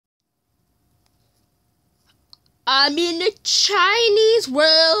I'm in the Chinese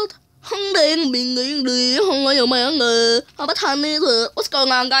world. What's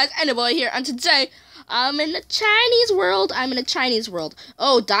going on, guys? Anybody here, and today I'm in the Chinese world.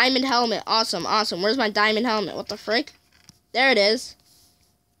 Oh, diamond helmet. Awesome. Where's my diamond helmet? What the frick? There it is.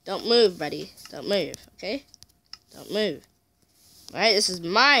 Don't move, buddy. Don't move, okay? Don't move. Alright, this is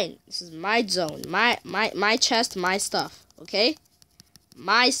mine. This is my zone. My chest, my stuff, okay?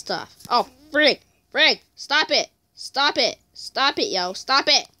 My stuff. Oh, frick. Stop it, yo. Stop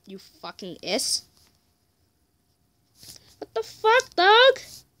it, you fucking is. What the fuck, dog?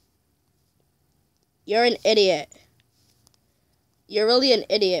 You're an idiot. You're really an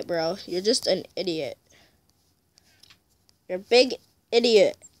idiot, bro. You're just an idiot. You're a big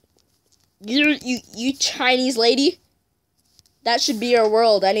idiot. You Chinese lady. That should be your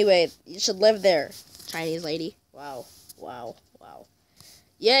world anyway. You should live there, Chinese lady. Wow.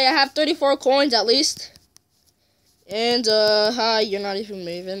 Yeah, I have 34 coins at least. And, hi, you're not even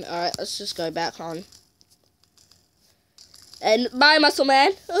moving. Alright, let's just go back on. And bye, muscle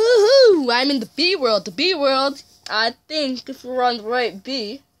man. Woohoo! I'm in the B world. The B world, I think if we're on the right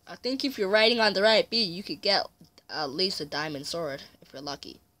B, if you're riding on the right B, you could get at least a diamond sword if you're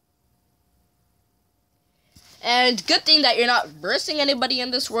lucky. And good thing that you're not versing anybody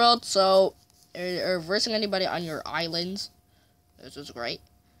in this world, so, or versing anybody on your islands. This is great.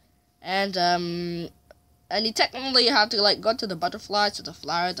 And you technically have to, like, go to the butterfly, to the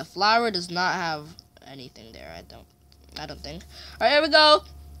flower. The flower does not have anything there, I don't think. Alright, here we go.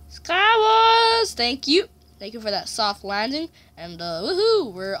 Skywars! Thank you for that soft landing. And,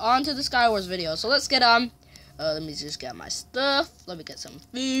 woohoo! We're on to the Skywars video. So let's get on. Let me just get my stuff. Let me get some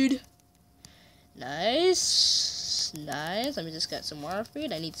food. Nice. Let me just get some more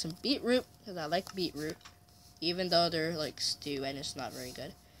food. I need some beetroot, because I like beetroot. Even though they're, like, stew and it's not very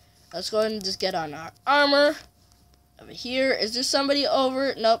good. Let's go ahead and just get on our armor. Over here. Is there somebody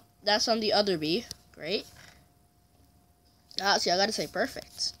over? Nope. That's on the other bee. Great. See, I gotta say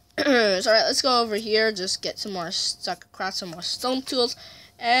perfect. So, alright, let's go over here. Just get some more craft some more stone tools.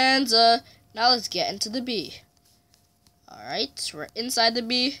 And, now let's get into the bee. Alright, we're inside the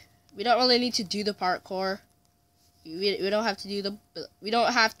bee. We don't really need to do the parkour. We don't have to do the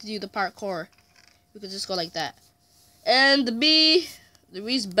parkour. We could just go like that. And the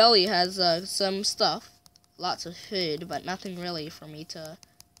bee's belly has some stuff, lots of food, but nothing really for me to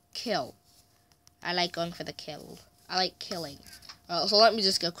kill. I like going for the kill. I like killing. So let me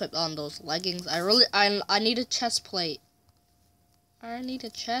just equip on those leggings. I need a chest plate. Alright,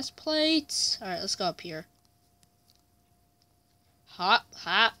 let's go up here. Hop.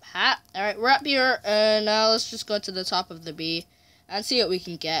 Alright, we're up here, and now let's just go to the top of the bee and see what we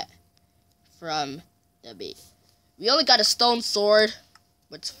can get from the bee. We only got a stone sword,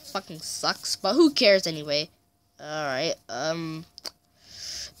 which fucking sucks, but who cares anyway. Alright,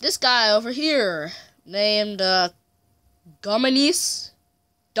 this guy over here, named, Gomanis,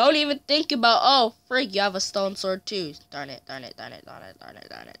 don't even think about, oh, freak, you have a stone sword too. Darn it.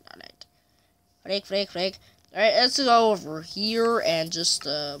 Freak. Alright, let's go over here and just,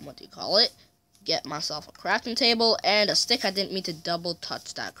 get myself a crafting table and a stick. I didn't mean to double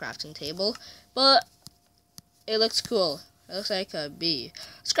touch that crafting table, but it looks cool. It looks like a bee.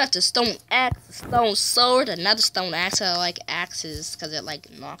 Let's craft a stone axe, a stone sword, another stone axe. I like axes because it, like,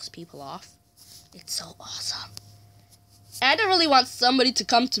 knocks people off. It's so awesome. And I really want somebody to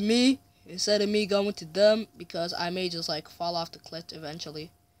come to me instead of me going to them, because I may just, like, fall off the cliff eventually.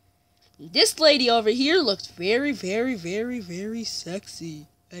 This lady over here looks very sexy,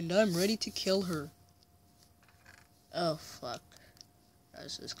 and I'm ready to kill her. Oh, fuck.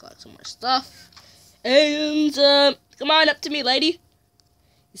 Let's just collect some more stuff. And, come on up to me, lady.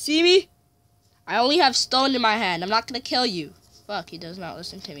 You see me? I only have stone in my hand. I'm not gonna kill you. Fuck, he does not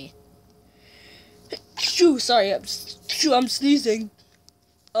listen to me. Shoo, sorry, I'm sneezing.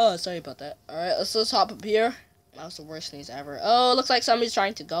 Oh, sorry about that. Alright, let's just hop up here. That was the worst sneeze ever. Oh, looks like somebody's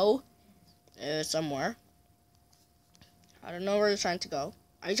trying to go. Somewhere. I don't know where they're trying to go.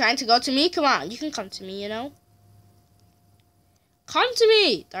 Are you trying to go to me? Come on, you can come to me, you know? Come to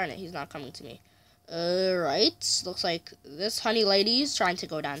me! Darn it, he's not coming to me. Right. Looks like this honey lady is trying to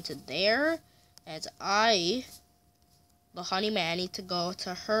go down to there. And the honey man, need to go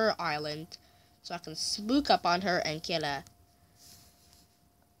to her island so I can spook up on her and kill her.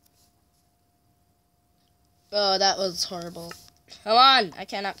 Oh, that was horrible. Come on! I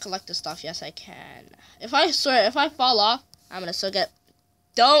cannot collect the stuff. Yes, I can. If I fall off, I'm gonna still get...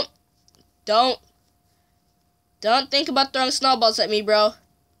 Don't think about throwing snowballs at me, bro.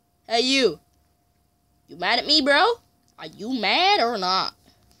 Hey, you. You mad at me, bro? Are you mad or not?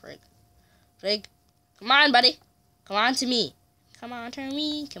 Frig. Come on, buddy. Come on to me. Come on to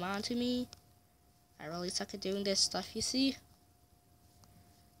me. Come on to me. I really suck at doing this stuff, you see?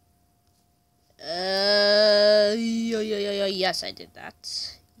 Yes, I did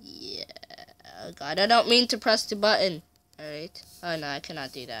that. Yeah. Oh, God, I don't mean to press the button. Alright. Oh, no, I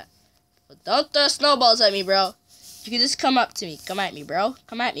cannot do that. But don't throw snowballs at me, bro. You can just come up to me. Come at me, bro.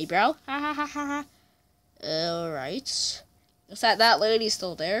 Come at me, bro. Ha, ha, ha, ha, ha. Alright. Looks like that lady's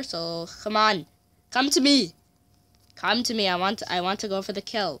still there, so come on. Come to me. Come to me. I want to go for the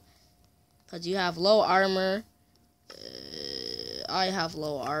kill. Because you have low armor. I have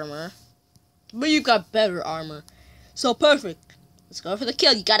low armor. But you got better armor. So perfect. Let's go for the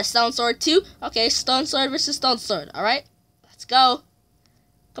kill. You got a stone sword too? Okay, stone sword versus stone sword. Alright? Let's go.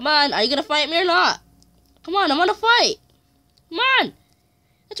 Come on. Are you going to fight me or not? Come on. I want to fight. Come on.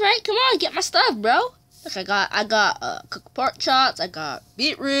 That's right. Come on. Get my stuff, bro. Look, I got cooked pork chops. I got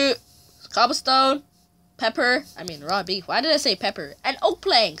beetroot, cobblestone, pepper. I mean, raw beef. Why did I say pepper? And oak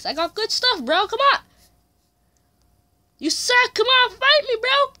planks. I got good stuff, bro. Come on. You suck. Come on. Fight me,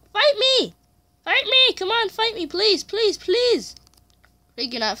 bro. Fight me. Fight me! Come on, fight me, please, please, please! I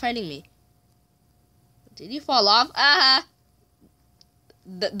think you're not fighting me. Did you fall off? Ah!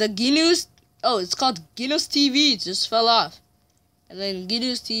 The Ginu's... Oh, it's called Ginu's TV. Just fell off. And then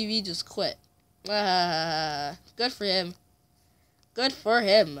Ginu's TV just quit. Ah! Good for him. Good for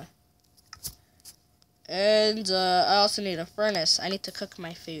him. And I also need a furnace. I need to cook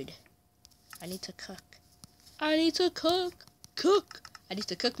my food. I need to cook. I need to cook. Cook! I need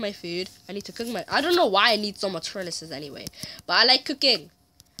to cook my food. I need to cook my... I don't know why I need so much furnaces anyway. But I like cooking.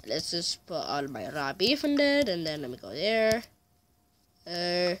 Let's just put all my raw beef in it. And then let me go there.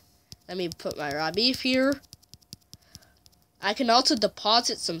 Let me put my raw beef here. I can also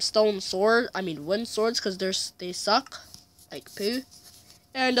deposit some wooden swords. Because they suck. Like poo.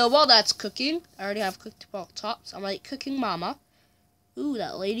 And while that's cooking, I already have cooked pork chops. I'm like cooking mama. Ooh,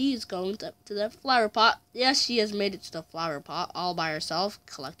 that lady is going up to the flower pot. Yes, she has made it to the flower pot all by herself,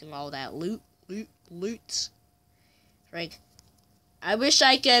 collecting all that loot. Like, I wish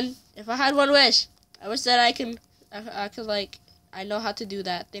I can, if I had one wish, I wish that I could, like, I know how to do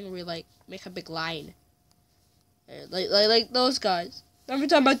that thing where you, like, make a big line. Like those guys. Every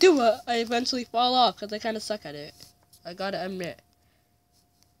time I do it, I eventually fall off, because I kind of suck at it. I gotta admit.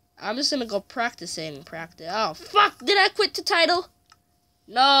 I'm just gonna go practice. Oh, fuck! Did I quit the title?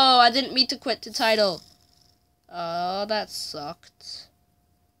 No, I didn't mean to quit the title. Oh, that sucked.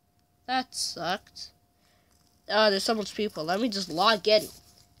 That sucked. Oh, there's so much people. Let me just log in.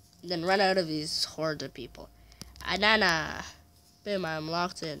 And then run out of these horde of people. Anana. Boom, I'm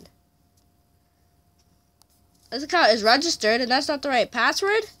logged in. This account is registered and that's not the right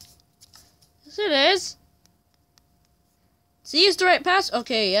password? Yes, it is. See, it's the right password.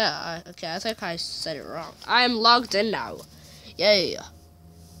 Okay, yeah. Okay, I think I said it wrong. I'm logged in now. Yeah.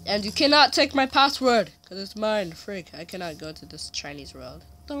 And you cannot take my password, because it's mine, freak. I cannot go to this Chinese world.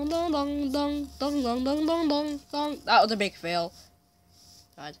 Dong, dong, dong, dong, dong, dong, dong, dong, dong, dong. That was a big fail.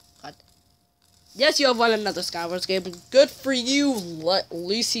 God. Yes, you have won another Skywars game. Good for you,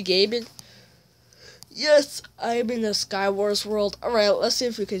 Lucy Gaming. Yes, I'm in the Skywars world. Alright, let's see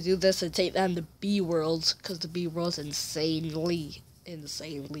if we can do this and take down the B world, because the B world's insanely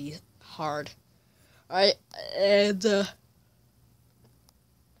hard. Alright, and,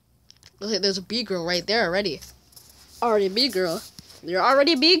 looks like there's a B girl right there already. Already a B girl. You're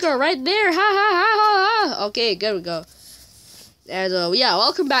already a B girl right there. Ha ha ha ha ha. Okay, good we go. And yeah,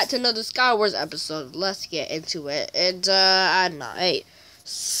 welcome back to another Skywars episode. Let's get into it. And I don't know. 8,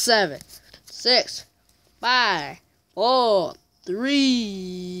 7, 6, 5, 4,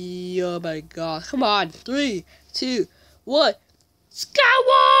 3. Oh my god. Come on. 3, 2, 1.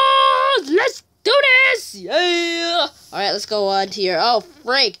 Skywars! Let's do this! Yeah! Alright, let's go on here. Oh,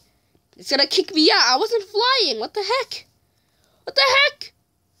 freak. It's gonna kick me out. I wasn't flying. What the heck? What the heck?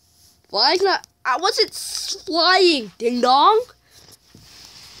 Flying? I wasn't flying. Ding dong.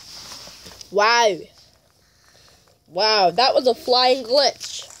 Wow. Wow, that was a flying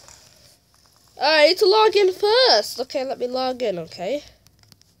glitch. I need to log in first. Okay, let me log in, okay?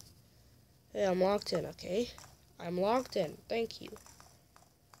 Hey, I'm logged in, okay? I'm logged in. Thank you.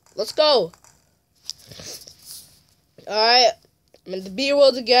 Let's go. Alright. I'm in the B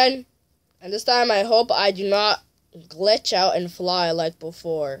world again. And this time I hope I do not glitch out and fly like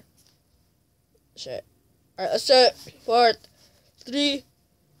before. Shit. Alright, let's start. 4, 3,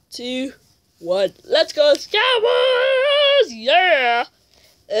 2, 1. Let's go, Skywars! Yeah!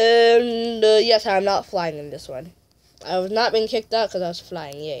 And yes, I'm not flying in this one. I was not being kicked out because I was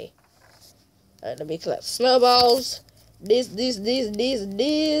flying. Yay. Alright, let me collect snowballs. This.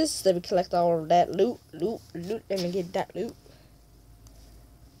 Let me collect all of that loot. Let me get that loot.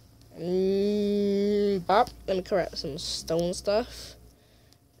 Bop. Let me collect some stone stuff.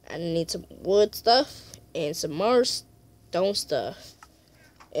 I need some wood stuff and some more stone stuff.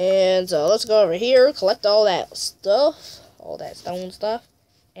 And let's go over here, collect all that stuff, all that stone stuff,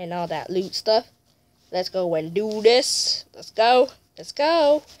 and all that loot stuff. Let's go and do this. Let's go.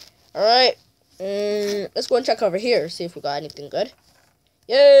 Alright. Let's go and check over here, see if we got anything good.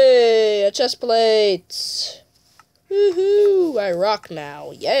 Yay! A chest plate. Woohoo! I rock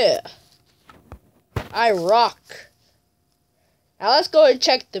now. Yeah. I rock. Now let's go and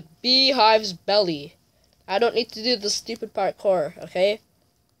check the beehive's belly. I don't need to do the stupid parkour, okay?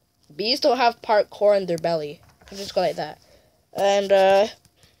 Bees don't have parkour in their belly. I'll just go like that. And,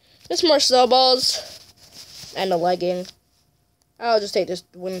 just more snowballs. And a legging. I'll just take this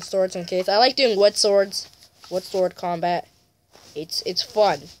wooden swords in case. I like doing wood swords. Wood sword combat. It's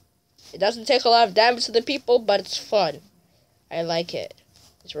fun. It doesn't take a lot of damage to the people, but it's fun. I like it.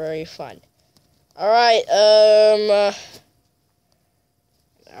 It's very fun. Alright,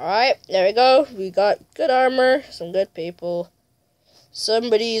 alright, there we go. We got good armor, some good people.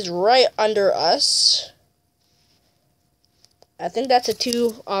 Somebody's right under us. I think that's a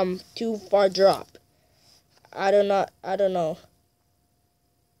too far drop. I don't know.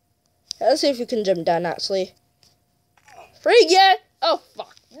 Let's see if we can jump down actually. Frig, yeah! Oh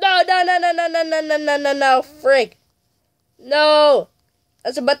fuck. No, frig. No! I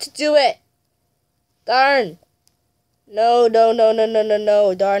was about to do it. Darn. No,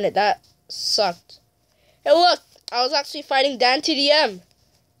 darn it, that sucked. Hey look, I was actually fighting Dan TDM.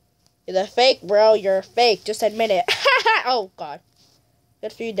 You're a fake, bro, you're a fake, just admit it. Oh god.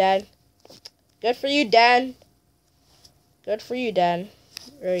 Good for you, Dan. Good for you, Dan. Good for you, Dan.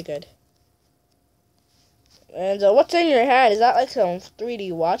 Very good. And what's in your hand? Is that like some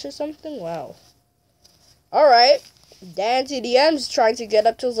 3D watch or something? Wow. Alright. Dan TDM's trying to get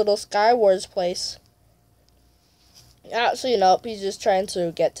up to his little Skywars place. Actually, nope. He's just trying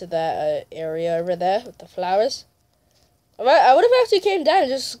to get to that area over there with the flowers. I would have actually came down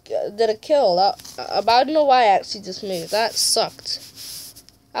and just did a kill. But I don't know why I actually just moved. That sucked.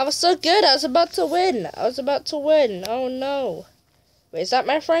 I was so good. I was about to win. Oh, no. Wait, is that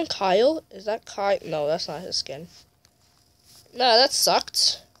my friend Kyle? Is that Kyle? No, that's not his skin. No, that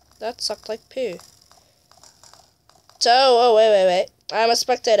sucked. That sucked like poo. So, oh, wait. I'm a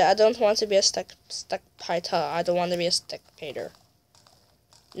spectator. I don't want to be a spectator. I don't want to be a spectator.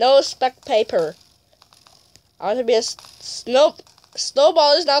 No spectator. I want to be a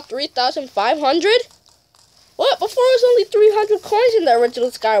snowball is now 3,500? What? Before it was only 300 coins in the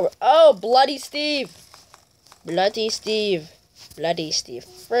original Skyward. Oh, Bloody Steve. Bloody Steve.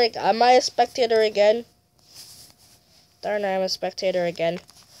 Frick, am I a spectator again? Darn, I'm a spectator again.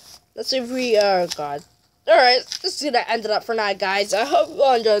 Let's see if we are God. Alright, let's see that ended up for now, guys. I hope you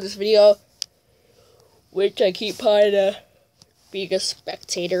all enjoyed this video, which I keep on being a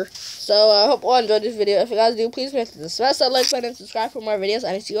spectator. So I hope you all enjoyed this video. If you guys do, please make sure to smash that like button and subscribe for more videos.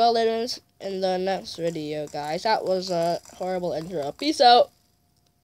 And I see you all later in the next video, guys. That was a horrible intro. Peace out.